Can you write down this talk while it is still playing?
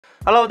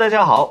Hello， 大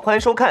家好，欢迎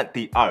收看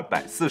第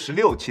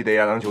246期的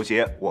亚当球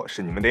鞋，我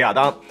是你们的亚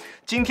当。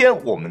今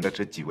天我们的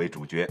这几位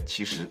主角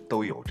其实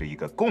都有着一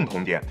个共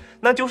同点，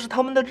那就是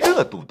他们的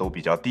热度都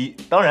比较低。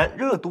当然，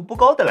热度不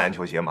高的篮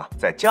球鞋嘛，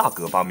在价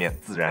格方面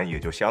自然也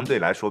就相对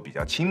来说比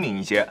较亲民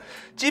一些，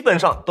基本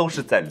上都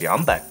是在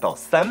200到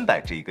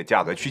300这一个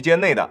价格区间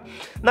内的。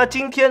那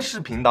今天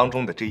视频当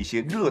中的这一些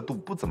热度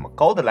不怎么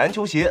高的篮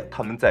球鞋，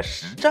他们在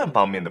实战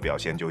方面的表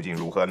现究竟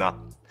如何呢？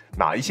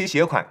哪一些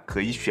鞋款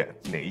可以选，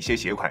哪一些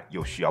鞋款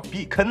又需要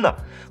避坑呢？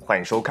欢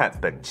迎收看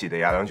本期的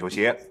亚当球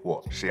鞋，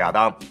我是亚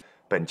当。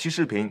本期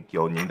视频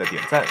由您的点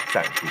赞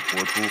赞助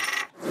播出。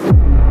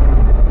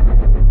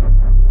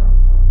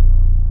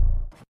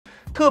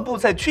特步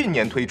在去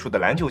年推出的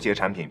篮球鞋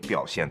产品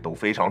表现都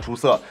非常出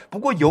色，不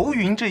过游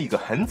云这一个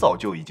很早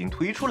就已经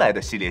推出来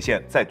的系列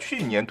线，在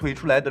去年推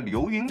出来的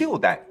游云6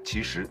代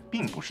其实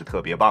并不是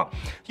特别棒，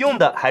用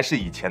的还是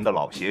以前的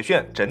老鞋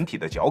楦，整体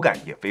的脚感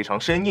也非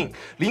常生硬，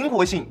灵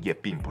活性也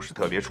并不是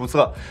特别出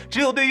色，只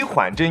有对于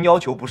缓震要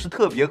求不是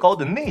特别高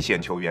的内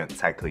线球员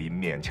才可以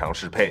勉强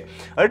适配。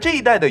而这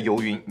一代的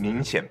游云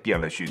明显变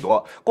了许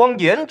多，光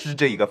颜值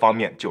这一个方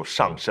面就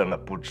上升了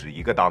不止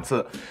一个档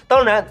次，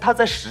当然它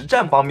在实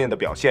战方面的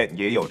表现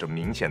也有着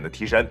明显的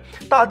提升，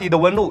大底的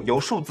纹路由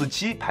数字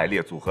7排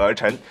列组合而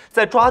成，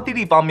在抓地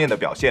力方面的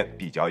表现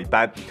比较一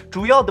般，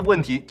主要的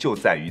问题就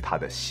在于它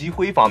的吸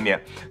灰方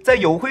面，在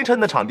有灰尘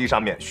的场地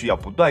上面需要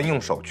不断用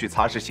手去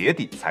擦拭鞋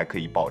底，才可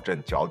以保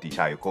证脚底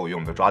下有够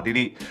用的抓地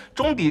力。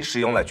中底使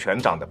用了全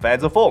掌的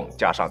Feather Foam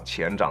加上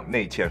前掌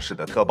内嵌式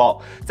的特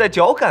爆，在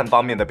脚感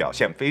方面的表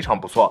现非常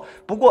不错，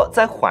不过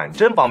在缓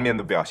震方面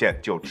的表现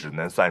就只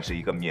能算是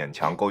一个勉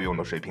强够用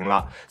的水平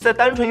了，在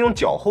单纯用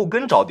脚后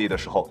跟着地的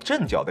时候，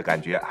正脚的感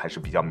觉还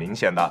是比较明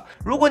显的。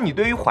如果你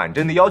对于缓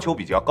震的要求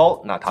比较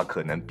高，那它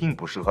可能并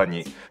不适合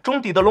你。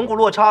中底的龙骨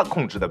落差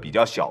控制的比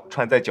较小，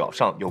穿在脚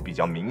上有比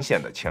较明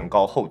显的前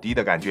高后低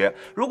的感觉。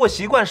如果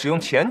习惯使用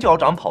前脚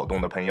掌跑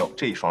动的朋友，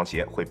这一双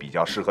鞋会比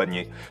较适合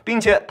你，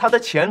并且它的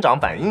前掌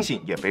反应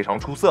性也非常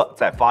出色，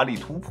在发力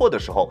突破的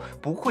时候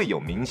不会有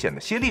明显的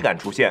泄力感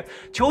出现。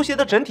球鞋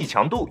的整体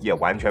强度也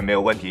完全没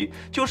有问题，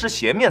就是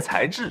鞋面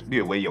材质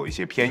略微有一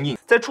些偏硬，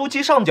在初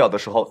期上脚的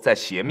时候，在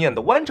鞋面的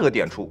弯折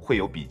点处会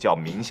有比较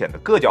明显的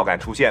硌脚感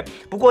出现，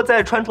不过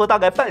在穿着大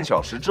概半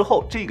小时之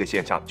后，这个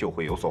现象就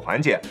会有所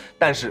缓解。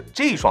但是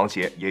这双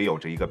鞋也有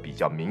着一个比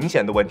较明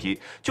显的问题，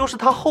就是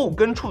它后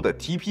跟处的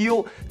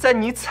TPU， 在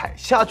你踩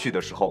下去的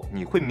时候，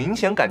你会明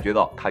显感觉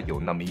到它有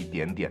那么一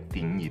点点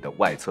顶你的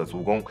外侧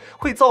足弓，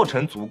会造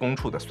成足弓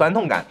处的酸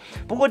痛感。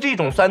不过这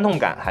种酸痛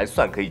感还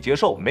算可以接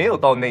受，没有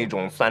到那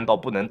种酸到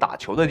不能打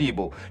球的地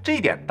步，这一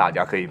点大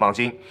家可以放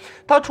心。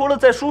它除了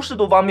在舒适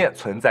度方面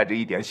存在着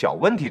一点小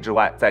问题之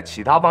外，在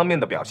其他方面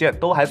的表现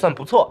都还算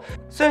不错。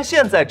虽然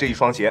现在这一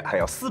双鞋还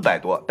要400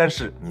多，但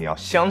是你要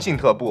相信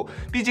特步，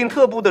毕竟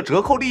特步的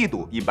折扣力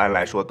度一般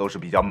来说都是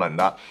比较猛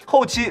的，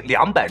后期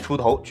200出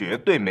头绝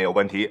对没有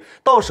问题，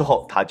到时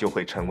候它就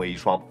会成为一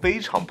双非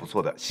常不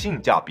错的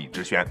性价比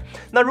之选。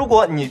那如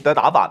果你的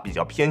打法比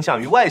较偏向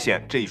于外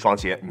线，这一双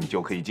鞋你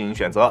就可以进行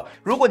选择，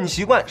如果你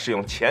习惯使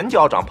用前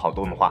脚掌跑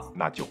动的话，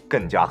那就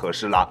更加合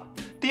适了。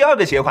第二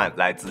个鞋款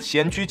来自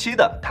先驱7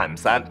的 Time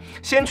 3。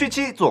先驱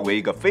7作为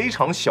一个非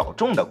常小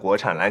众的国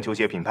产篮球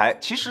鞋品牌，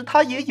其实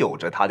它也有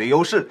着它的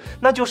优势，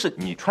那就是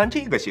你穿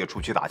这个鞋出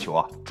去打球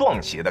啊，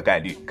撞鞋的概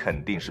率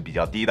肯定是比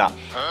较低的。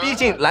毕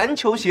竟篮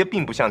球鞋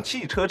并不像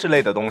汽车之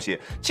类的东西，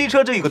汽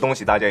车这个东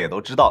西大家也都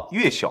知道，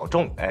越小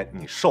众，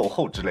你售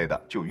后之类的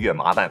就越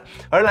麻烦。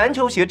而篮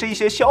球鞋这一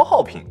些消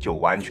耗品就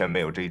完全没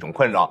有这一种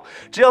困扰，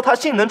只要它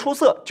性能出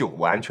色，就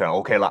完全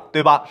OK 了，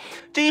对吧？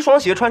这一双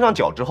鞋穿上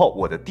脚之后，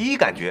我的第一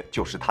感觉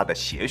就是它的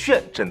鞋楦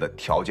真的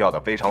调教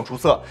的非常出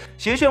色，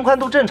鞋楦宽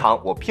度正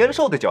常，我偏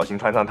瘦的脚型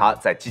穿上它，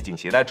在系紧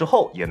鞋带之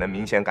后，也能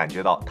明显感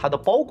觉到它的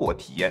包裹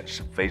体验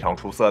是非常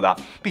出色的，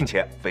并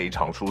且非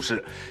常舒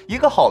适。一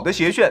个好的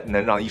鞋楦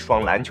能让一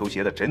双篮球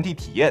鞋的整体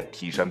体验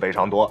提升非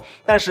常多，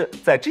但是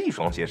在这一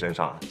双鞋身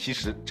上，其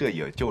实这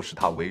也就是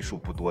它为数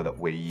不多的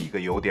唯一一个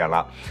优点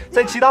了。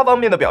在其他方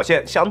面的表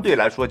现相对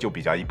来说就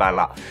比较一般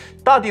了，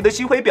大底的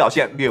吸灰表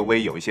现略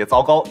微有一些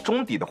糟糕，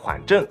中底的缓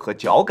震和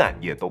脚感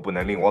也都不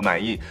能令我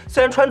满意。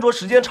虽然穿着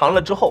时间长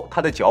了之后，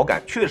它的脚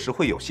感确实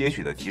会有些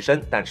许的提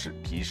升，但是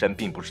提升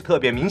并不是特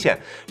别明显，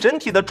整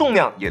体的重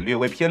量也略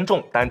微偏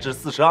重，单只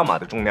42码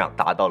的重量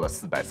达到了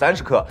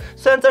430克。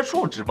虽然在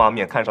数值方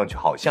面看上去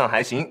好像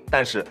还行，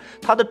但是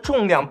它的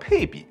重量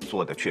配比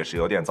做的确实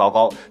有点糟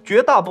糕，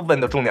绝大部分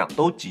的重量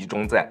都集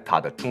中在它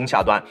的中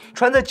下端，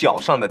穿在脚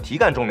上的体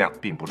感重量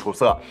并不出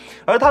色。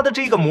而它的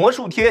这个魔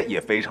术贴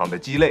也非常的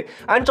鸡肋，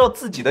按照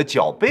自己的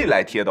脚背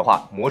来贴的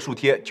话，魔术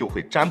贴就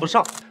会粘不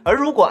上，而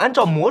如果按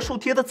照魔术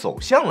贴的走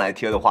向来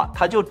贴的话，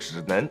它就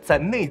只能在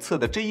内侧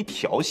的这一条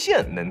条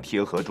线能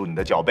贴合住你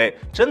的脚背，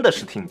真的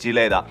是挺鸡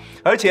肋的。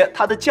而且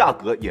它的价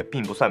格也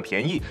并不算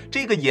便宜，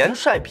这个颜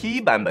帅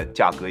P1 版本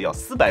价格要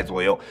400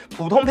左右，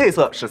普通配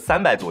色是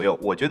300左右。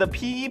我觉得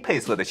P1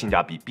 配色的性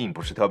价比并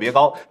不是特别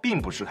高，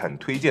并不是很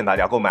推荐大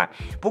家购买。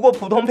不过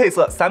普通配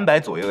色300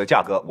左右的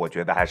价格，我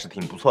觉得还是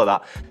挺不错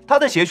的。它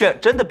的鞋楦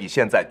真的比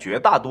现在绝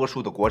大多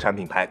数的国产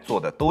品牌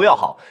做的都要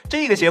好。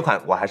这个鞋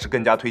款我还是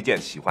更加推荐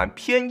喜欢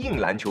偏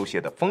硬篮球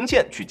鞋的锋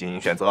线去进行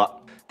选择。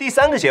第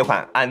3个鞋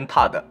款，安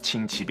踏的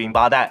轻骑兵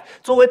8代，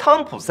作为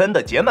汤普森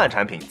的减版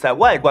产品，在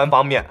外观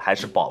方面还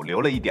是保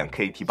留了一点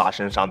KT8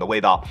身上的味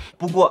道，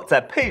不过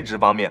在配置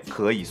方面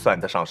可以算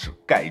得上是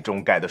盖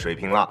中盖的水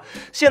平了。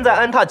现在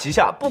安踏旗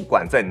下不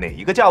管在哪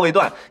一个价位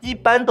段，一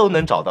般都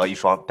能找到一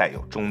双带有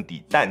中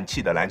底氮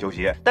气的篮球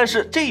鞋，但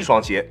是这一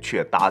双鞋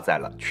却搭载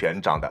了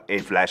全掌的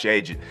A-Flash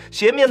Edge，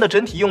 鞋面的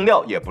整体用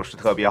料也不是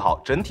特别好，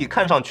整体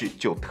看上去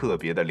就特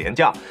别的廉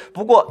价。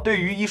不过对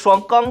于一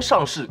双刚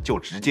上市就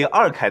直接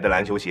2开的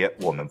篮球鞋，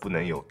我们不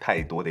能有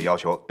太多的要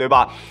求，对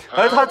吧？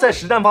而它在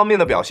实战方面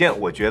的表现，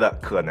我觉得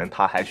可能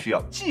它还需要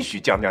继续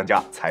降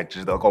价才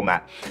值得购买。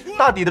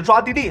大底的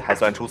抓地力还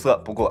算出色，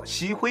不过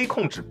吸灰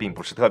控制并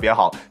不是特别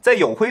好，在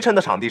有灰尘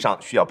的场地上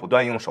需要不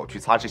断用手去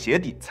擦拭鞋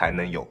底才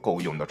能有够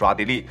用的抓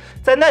地力。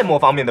在耐磨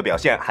方面的表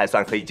现还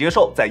算可以接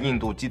受，在硬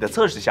度计的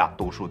测试下，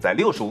度数在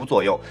65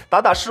左右，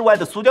打室外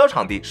的塑胶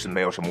场地是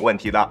没有什么问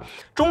题的。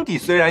中底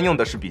虽然用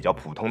的是比较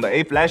普通的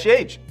A-Flash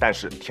Edge， 但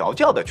是调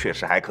教的确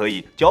实还可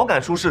以，脚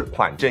感舒适，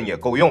缓震也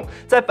够用，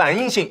在反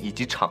应性以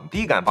及场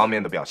地感方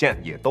面的表现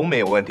也都没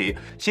有问题，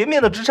鞋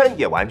面的支撑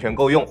也完全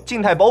够用，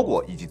静态包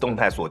裹以及动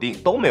态锁定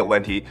都没有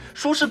问题，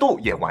舒适度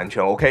也完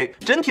全 OK，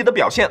 整体的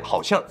表现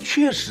好像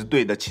确实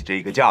对得起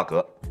这个价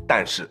格。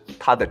但是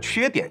它的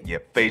缺点也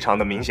非常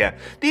的明显，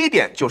第一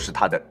点就是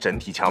它的整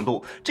体强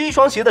度，这一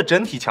双鞋的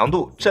整体强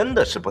度真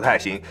的是不太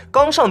行。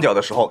刚上脚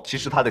的时候，其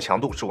实它的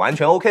强度是完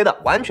全 OK 的，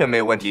完全没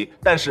有问题。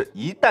但是，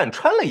一旦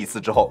穿了一次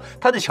之后，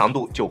它的强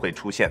度就会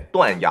出现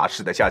断崖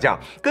式的下降，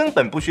根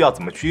本不需要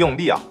怎么去用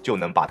力啊，就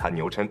能把它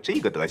扭成这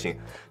个德行。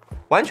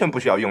完全不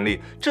需要用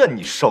力，这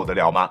你受得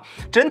了吗？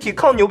整体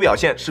抗扭表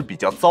现是比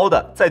较糟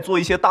的，在做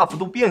一些大幅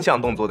度变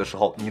向动作的时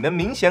候，你能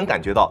明显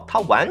感觉到它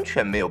完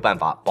全没有办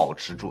法保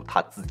持住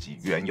它自己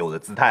原有的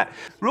姿态。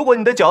如果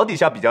你的脚底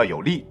下比较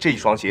有力，这一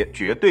双鞋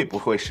绝对不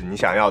会是你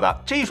想要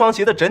的。这一双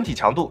鞋的整体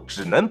强度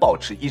只能保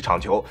持1场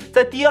球，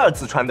在第2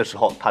次穿的时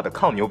候，它的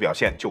抗扭表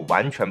现就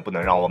完全不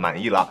能让我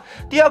满意了。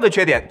第2个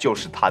缺点就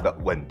是它的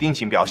稳定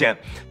性表现，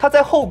它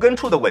在后跟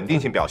处的稳定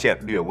性表现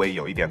略微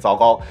有一点糟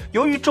糕，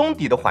由于中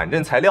底的缓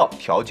震材料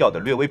调教的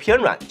略微偏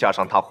软，加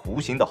上它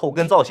弧形的后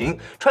跟造型，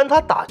穿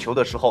它打球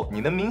的时候，你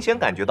能明显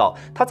感觉到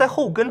它在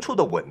后跟处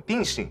的稳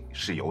定性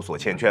是有所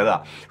欠缺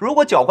的。如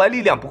果脚踝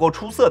力量不够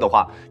出色的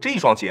话，这一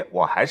双鞋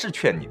我还是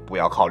劝你不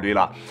要考虑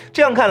了。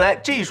这样看来，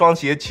这一双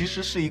鞋其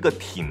实是一个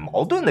挺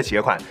矛盾的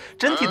鞋款，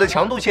整体的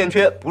强度欠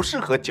缺，不适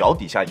合脚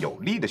底下有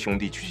力的兄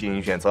弟去进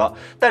行选择，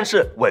但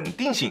是稳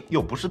定性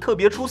又不是特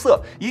别出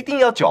色，一定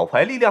要脚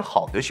踝力量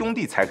好的兄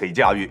弟才可以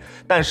驾驭。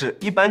但是，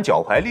一般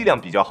脚踝力量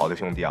比较好的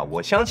兄弟啊，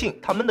我相信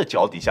他们的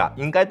脚底下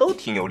应该都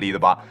挺有力的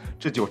吧，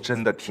这就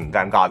真的挺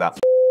尴尬的。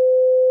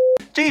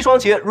这一双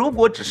鞋如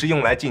果只是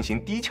用来进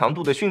行低强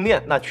度的训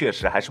练，那确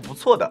实还是不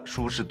错的，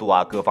舒适度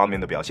啊各方面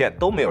的表现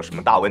都没有什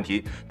么大问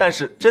题。但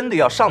是真的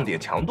要上点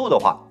强度的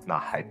话，那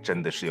还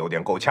真的是有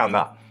点够呛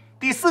的。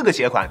第4个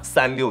鞋款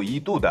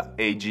361度的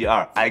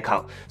AG2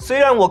 Icon， 虽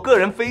然我个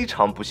人非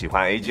常不喜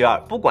欢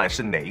AG2， 不管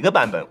是哪一个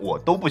版本我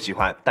都不喜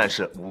欢，但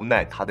是无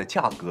奈它的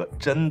价格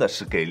真的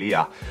是给力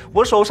啊！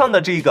我手上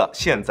的这个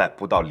现在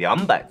不到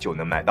200就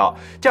能买到，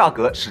价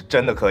格是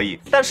真的可以，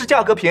但是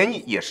价格便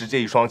宜也是这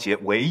一双鞋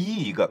唯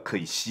一一个可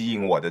以吸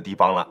引我的地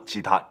方了，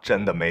其他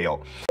真的没有。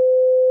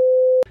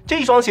这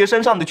一双鞋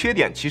身上的缺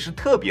点其实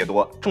特别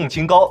多，重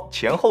心高，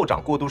前后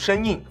掌过度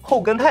生硬，后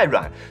跟太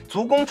软，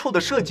足弓处的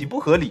设计不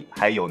合理，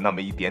还有那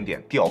么一点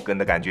点掉跟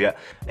的感觉。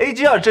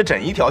AG2 这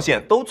整一条线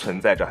都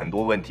存在着很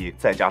多问题，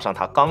再加上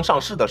它刚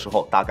上市的时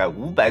候大概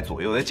500左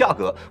右的价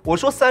格，我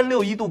说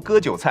361度割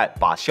韭菜，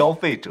把消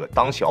费者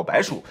当小白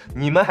鼠，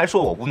你们还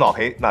说我无脑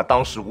黑，那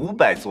当时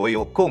500左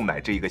右购买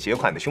这个鞋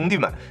款的兄弟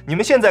们，你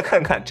们现在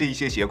看看这一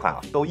些鞋款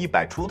啊，都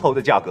100出头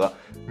的价格，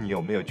你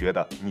有没有觉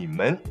得你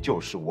们就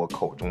是我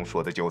口中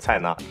说的韭菜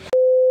呢？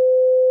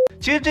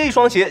其实这一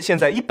双鞋现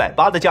在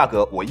180的价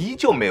格，我依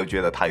旧没有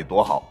觉得它有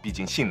多好，毕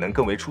竟性能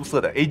更为出色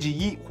的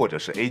AG1 或者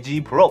是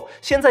AG1 Pro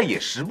现在也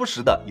时不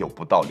时的有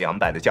不到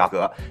200的价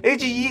格，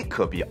 AG1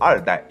 可比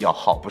2代要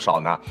好不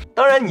少呢。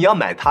当然你要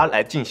买它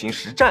来进行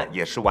实战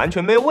也是完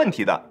全没有问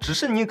题的，只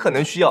是你可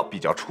能需要比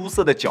较出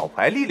色的脚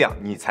踝力量，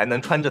你才能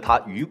穿着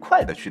它愉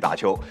快的去打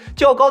球。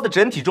较高的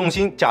整体重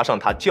心加上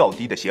它较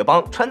低的鞋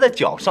帮，穿在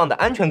脚上的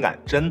安全感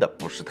真的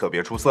不是特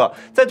别出色，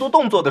在做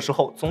动作的时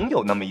候总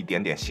有那么一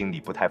点点心里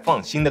不太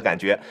放心的感觉。感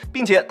觉，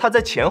并且它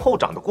在前后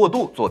掌的过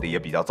渡做的也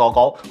比较糟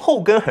糕，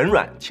后跟很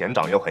软，前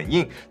掌又很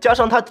硬，加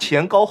上它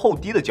前高后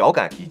低的脚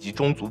感以及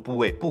中足部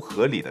位不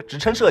合理的支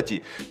撑设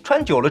计，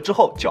穿久了之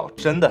后脚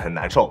真的很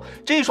难受。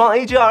这一双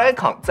AG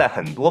Icon 在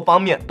很多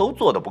方面都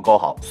做得不够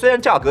好，虽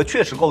然价格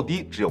确实够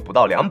低，只有不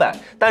到200，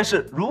但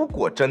是如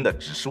果真的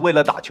只是为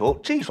了打球，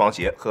这一双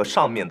鞋和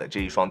上面的这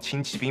一双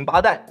轻骑兵8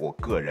代，我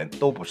个人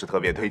都不是特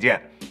别推荐。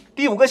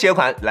第5个鞋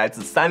款来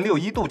自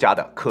361度家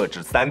的克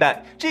制3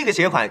代，这个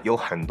鞋款有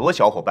很多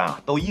小伙伴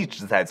都一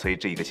直在催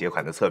这个鞋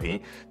款的测评。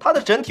它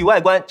的整体外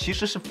观其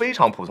实是非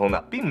常普通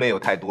的，并没有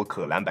太多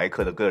可蓝白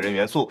刻的个人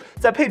元素，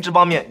在配置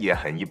方面也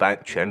很一般，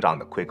全掌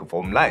的 Quick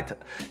Foam Light，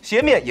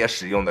 鞋面也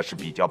使用的是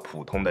比较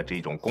普通的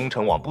这种工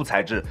程网布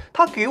材质，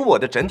它给我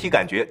的整体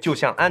感觉就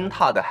像安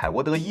踏的海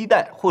沃德1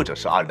代或者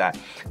是2代，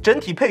整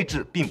体配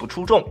置并不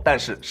出众，但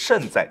是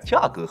胜在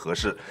价格合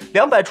适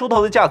，200出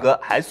头的价格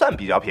还算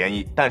比较便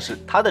宜，但是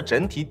它的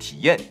整体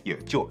体验也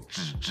就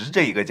只值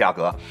这一个价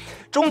格。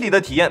中底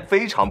的体验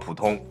非常普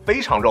通，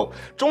非常肉，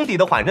中底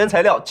的缓震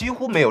材料几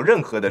乎没有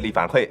任何的力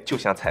反馈，就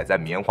像踩在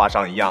棉花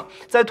上一样，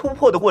在突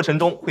破的过程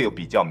中会有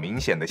比较明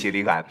显的泄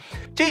力感。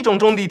这种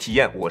中底体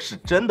验我是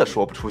真的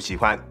说不出喜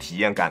欢，体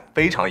验感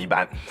非常一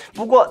般。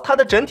不过它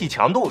的整体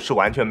强度是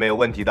完全没有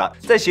问题的，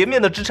在鞋面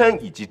的支撑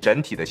以及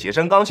整体的鞋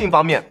身刚性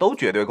方面都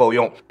绝对够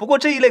用。不过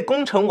这一类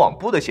工程网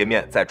布的鞋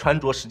面在穿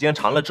着时间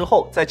长了之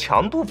后，在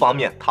强度方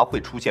面它会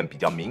出现比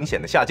较明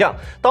显的下降，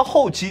到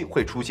后期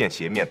会出现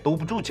鞋面兜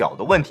不住脚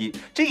的问题，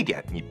这一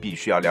点你必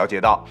须要了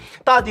解到。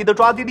大底的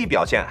抓地力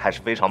表现还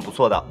是非常不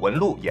错的，纹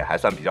路也还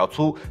算比较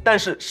粗，但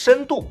是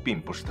深度并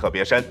不是特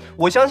别深。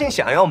我相信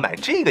想要买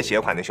这个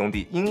鞋款的兄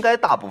弟，应该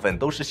大部分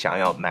都是想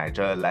要买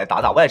着来打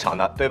打外场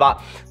的，对吧？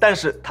但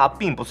是它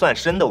并不算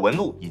深的纹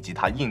路，以及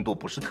它硬度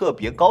不是特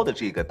别高的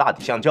这个大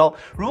底橡胶，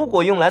如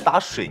果用来打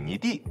水泥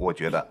地，我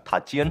觉得它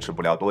坚持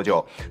不了多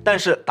久。但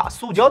是打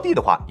塑胶地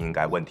的话，应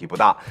该问题不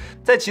大。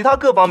在其他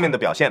各方面的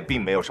表现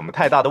并没有什么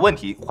太大的问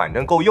题，缓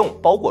震够用，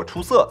包裹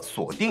出色，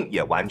锁定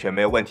也完全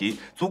没有问题，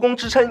足弓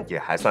支撑也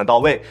还算到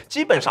位，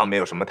基本上没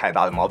有什么太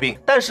大的毛病。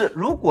但是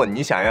如果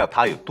你想要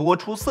它有多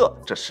出色，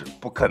这是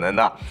不可能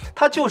的，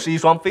它就是一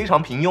双非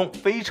常平庸、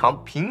非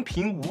常平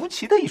平无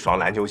奇的一双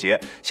篮球鞋。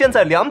现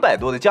在200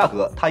多的价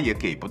格，它也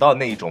给不到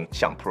那种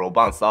像 Pro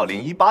Bounce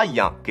 2018一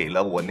样，给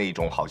了我那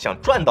种好像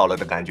赚到了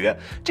的感觉。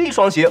这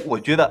双鞋我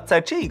觉得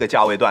在这个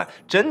价位段，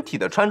整体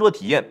的穿着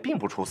体验并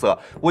不出色，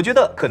我觉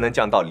得可能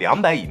降到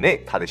200以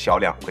内，它的销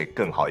量会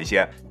更好一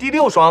些。第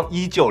6双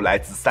依旧来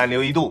自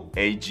361度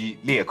AG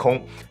猎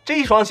空，这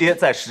一双鞋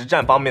在实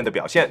战方面的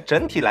表现，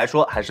整体来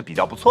说还是比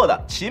较不错的，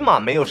起码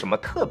没有什么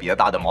特别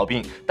大的毛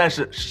病，但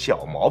是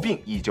小毛病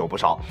依旧不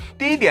少。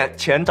第一点，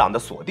前掌的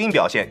锁定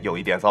表现有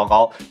一点糟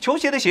糕，球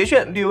鞋的鞋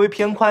楦略微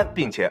偏宽，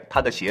并且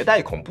它的鞋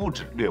带孔布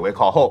置略微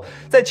靠后，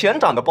在前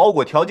掌的包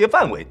裹调节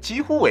范围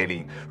几乎为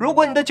零。如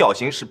果你的脚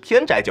型是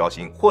偏窄脚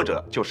型，或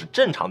者就是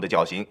正常的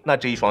脚型，那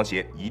这一双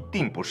鞋一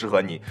定不适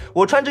合你。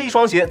我穿这一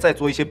双鞋在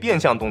做一些变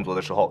向动作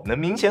的时候，能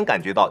明显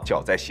感觉到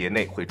脚在鞋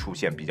内会出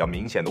现比较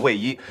明显的位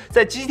移，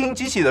在急停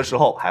急起的时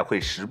候还会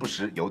时不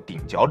时有顶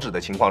脚趾的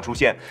情况出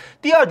现。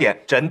第二点，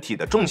整体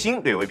的重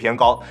心略微偏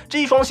高，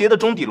这一双鞋的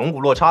中底龙骨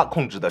落差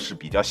控制的是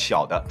比较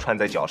小的，穿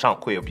在脚上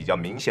会有比较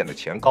明显的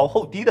前高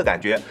后低的感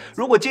觉。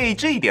如果介意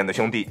这一点的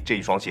兄弟，这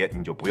一双鞋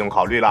你就不用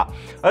考虑了。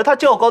而它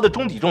较高的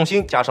中底重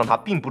心，加上它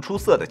并不出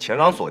色的前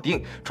掌锁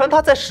定，穿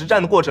它在实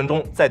战的过程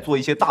中，在做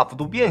一些大幅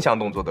度变向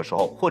动作的时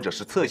候，或者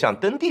是侧向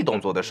蹬地动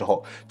作的时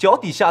候，脚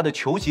底下的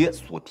球鞋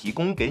所提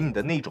供给你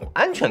的那种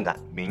安全感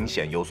明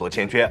显有所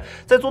欠缺，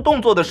在做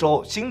动作的时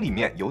候心里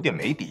面有点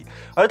没底。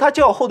而它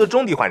较厚的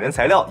中底缓震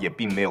材料也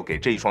并没有给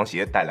这一双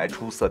鞋带来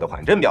出色的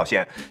缓震表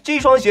现。这一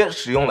双鞋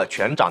使用了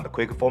全掌的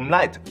Quick Foam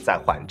Light， 在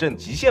缓震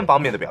极限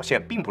方面的表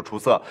现并不出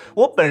色。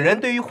我本人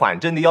对于缓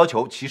震的要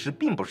求其实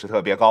并不是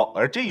特别高，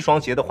而这一双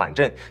鞋的缓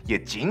震也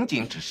仅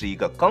仅只是一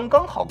个刚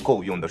刚好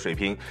够用的水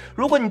平。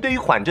如果你对于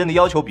缓震的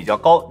要求比较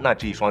高，那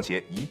这一双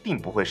鞋一定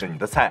不会是你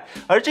的菜。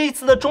而这一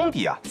次的中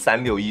底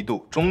361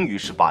度终于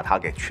是把它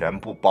给全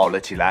部包了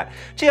起来，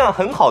这样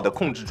很好的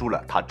控制住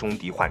了它中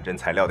底缓震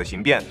材料的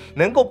形变，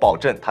能够保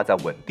证它在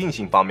稳定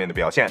性方面的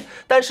表现。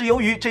但是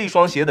由于这一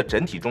双鞋的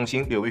整体重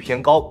心略微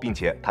偏高，并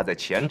且它在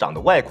前掌的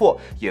外扩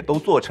也都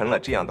做成了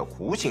这样的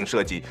弧形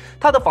设计，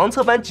它的防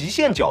侧翻极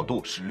限角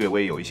度是略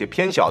微有一些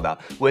偏小的，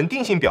稳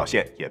定性表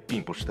现也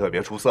并不是特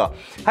别出色。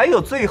还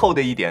有最后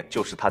的一点，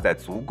就是它在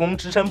足弓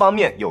支撑方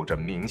面有着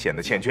明显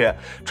的欠缺。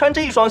穿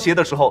这一双鞋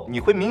的时候，你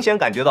会明显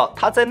感觉到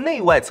它在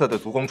内外侧的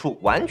足弓处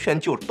完全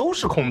就都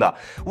是空的，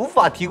无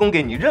法提供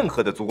给你任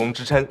何的足弓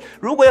支撑。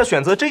如果要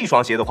选择这一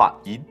双鞋的话，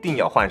一定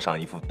要换上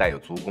一副带有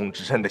足弓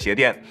支撑的鞋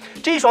垫。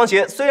这一双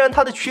鞋虽然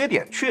它的缺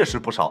点确实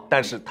不少，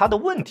但是它的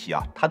问题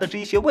它的这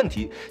一些问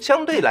题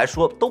相对来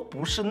说都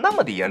不是那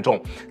么的严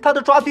重。它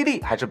的抓地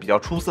力还是比较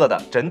出色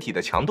的，整体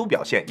的强度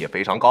表现也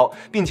非常高，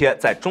并且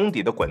在中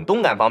底的滚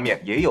动感方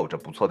面也有着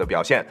不错的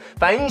表现，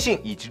反应性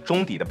以及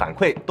中底的反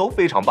馈都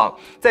非常棒。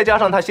再加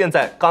上它现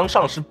在刚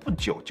上市不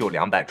久就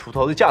200出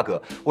头的价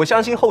格，我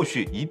相信后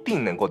续一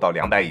定能够到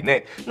200以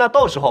内。那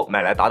到时候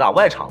买来打打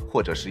外场场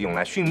或者是用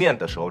来训练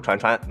的时候穿，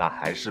那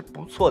还是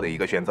不错的一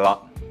个选择。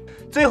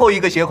最后一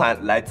个鞋款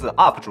来自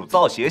UP 主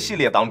造鞋系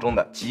列当中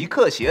的极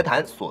客鞋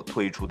坛所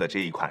推出的这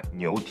一款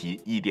牛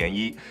蹄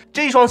 1.1，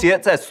 这一双鞋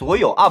在所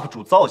有 UP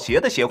主造鞋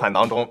的鞋款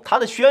当中，它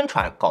的宣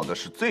传搞的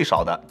是最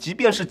少的，即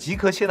便是极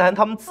客鞋坛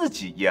他们自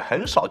己也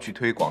很少去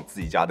推广自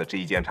己家的这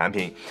一件产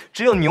品，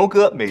只有牛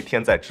哥每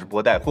天在直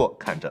播带货，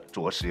看着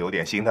着实有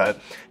点心疼。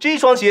这一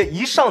双鞋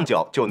一上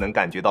脚就能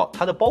感觉到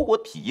它的包裹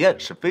体验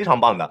是非常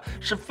棒的，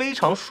是非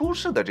常舒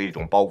适的这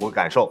种包裹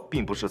感受，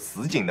并不是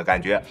死紧的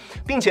感觉，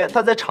并且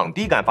它在场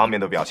地感方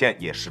面的表现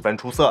也十分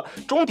出色，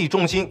中底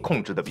重心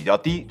控制的比较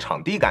低，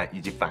场地感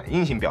以及反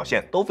应性表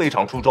现都非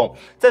常出众，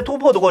在突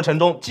破的过程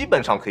中基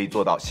本上可以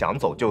做到想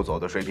走就走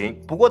的水平。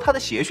不过它的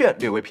鞋楦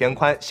略微偏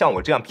宽，像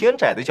我这样偏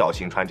窄的脚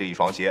型穿这一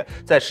双鞋，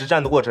在实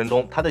战的过程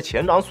中，它的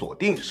前掌锁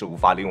定是无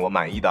法令我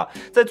满意的，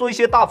在做一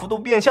些大幅度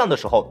变向的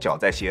时候，脚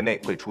在鞋内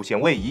会出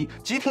现位移，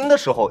急停的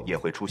时候也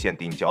会出现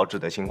顶脚趾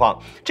的情况。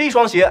这一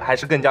双鞋还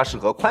是更加适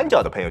合宽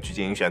脚的朋友去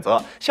进行选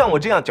择，像我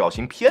这样脚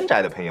型偏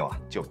窄的朋友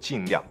就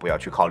尽量不要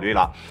去考虑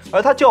了。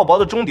而它较薄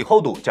的中底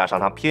厚度加上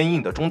它偏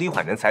硬的中底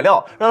缓震材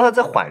料，让它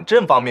在缓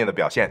震方面的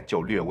表现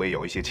就略微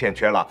有一些欠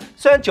缺了。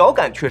虽然脚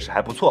感确实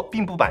还不错，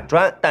并不板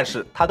砖，但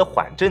是它的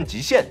缓震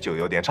极限就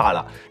有点差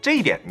了，这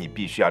一点你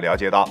必须要了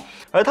解到。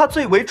而它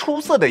最为出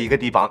色的一个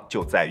地方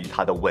就在于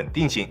它的稳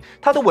定性，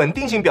它的稳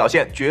定性表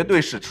现绝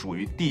对是属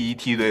于第一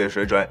梯队的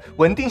水准，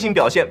稳定性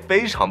表现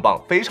非常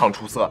棒，非常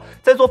出色。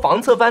在做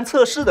防侧翻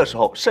测试的时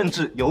候，甚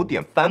至有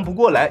点翻不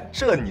过来，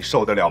这你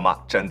受得了吗？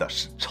真的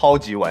是超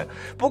级稳，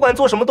不管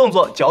做什么动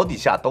作，脚底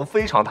下都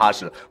非常踏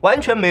实，完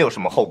全没有什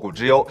么后顾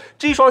之忧。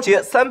这一双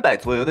鞋300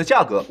左右的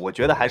价格，我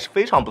觉得还是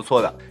非常不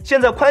错的。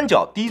现在宽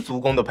脚低足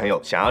弓的朋友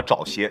想要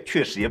找鞋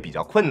确实也比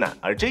较困难，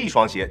而这一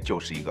双鞋就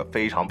是一个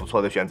非常不错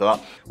的选择。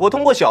我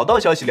通过小道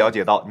消息了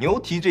解到，牛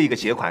蹄这一个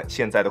鞋款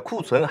现在的库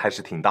存还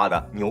是挺大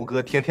的，牛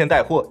哥天天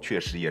带货确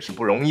实也是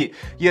不容易，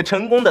也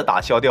成功的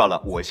打消掉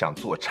了我想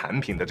做产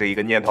品的这一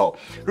个念头。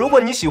如果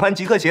你喜欢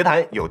极客鞋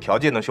坛，有条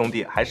件的兄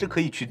弟还是可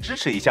以去支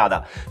持一下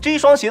的。这一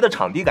双鞋的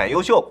场地感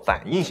优秀，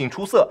反应性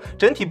出色，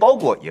整体包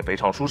裹也非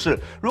常舒适。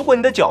如果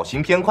你的脚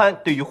型偏宽，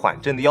对于缓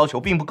震的要求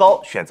并不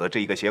高，选择这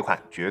一个鞋款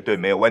绝对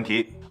没有问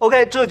题。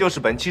OK， 这就是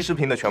本期视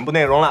频的全部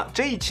内容了。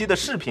这一期的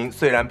视频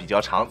虽然比较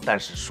长，但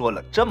是说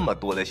了这么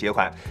多的鞋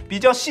款，比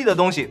较细的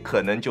东西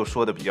可能就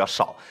说的比较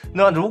少。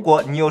那如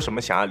果你有什么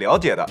想要了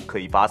解的，可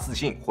以发私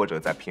信或者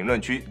在评论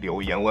区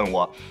留言问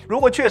我。如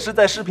果确实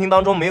在视频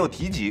当中没有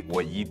提及，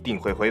我一定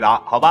会回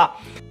答，好吧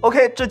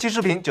 ？OK， 这期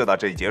视频就到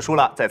这里结束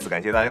了。再次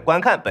感谢大家观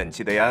看本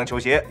期的亚当球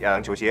鞋，亚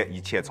当球鞋一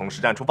切从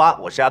实战出发，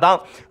我是亚当。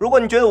如果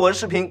你觉得我的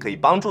视频可以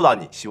帮助到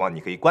你，希望你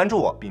可以关注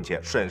我，并且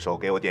顺手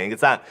给我点一个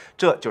赞，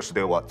这就是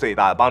对我最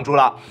大的帮助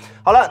了。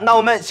好了，那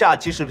我们下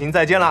期视频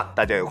再见了，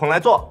大家有空来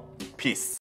做 ，peace。